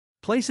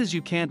Places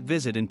you can't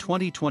visit in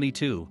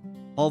 2022.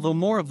 Although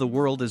more of the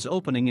world is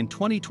opening in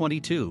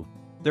 2022,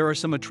 there are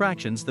some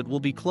attractions that will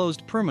be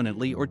closed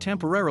permanently or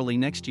temporarily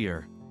next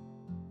year.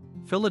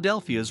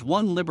 Philadelphia's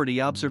One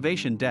Liberty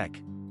Observation Deck.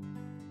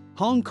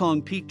 Hong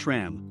Kong Peak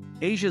Tram,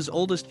 Asia's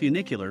oldest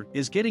funicular,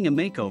 is getting a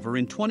makeover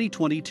in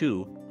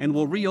 2022 and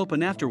will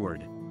reopen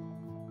afterward.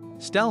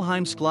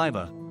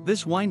 Stalheimskleiva,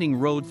 this winding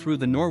road through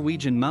the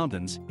Norwegian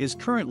mountains, is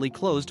currently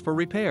closed for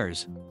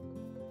repairs.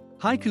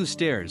 Haiku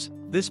Stairs,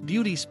 this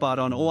beauty spot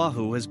on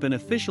Oahu, has been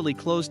officially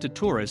closed to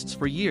tourists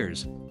for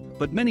years,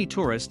 but many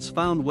tourists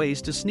found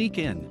ways to sneak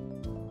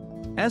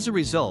in. As a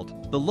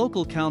result, the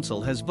local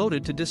council has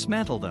voted to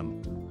dismantle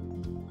them.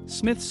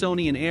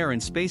 Smithsonian Air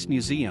and Space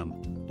Museum,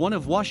 one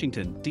of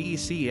Washington,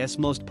 D.C.'s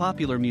most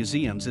popular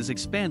museums, is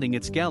expanding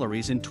its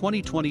galleries in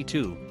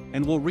 2022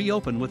 and will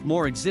reopen with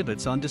more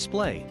exhibits on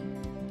display.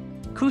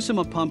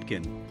 Kusama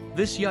Pumpkin,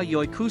 this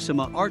Yayoi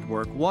Kusama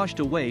artwork washed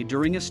away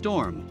during a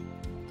storm.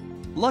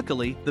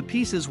 Luckily, the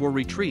pieces were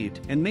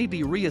retrieved and may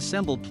be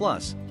reassembled.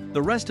 Plus,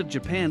 the rest of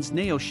Japan's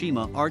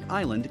Naoshima Art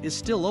Island is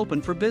still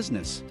open for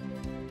business.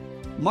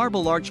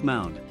 Marble Arch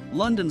Mound,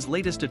 London's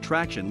latest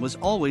attraction, was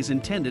always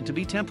intended to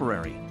be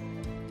temporary.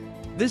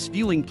 This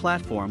viewing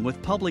platform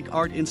with public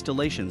art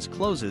installations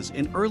closes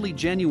in early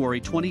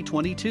January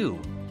 2022.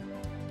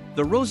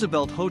 The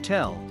Roosevelt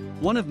Hotel,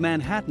 one of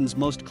Manhattan's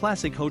most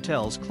classic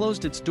hotels,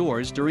 closed its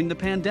doors during the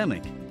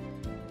pandemic.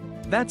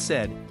 That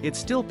said, it's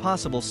still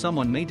possible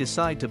someone may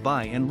decide to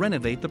buy and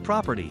renovate the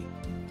property.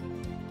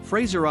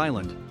 Fraser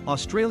Island,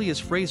 Australia's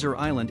Fraser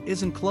Island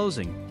isn't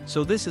closing,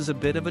 so this is a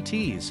bit of a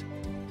tease.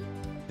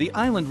 The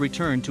island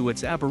returned to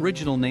its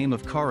Aboriginal name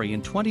of Kari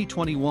in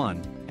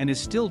 2021 and is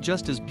still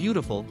just as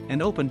beautiful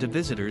and open to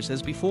visitors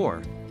as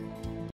before.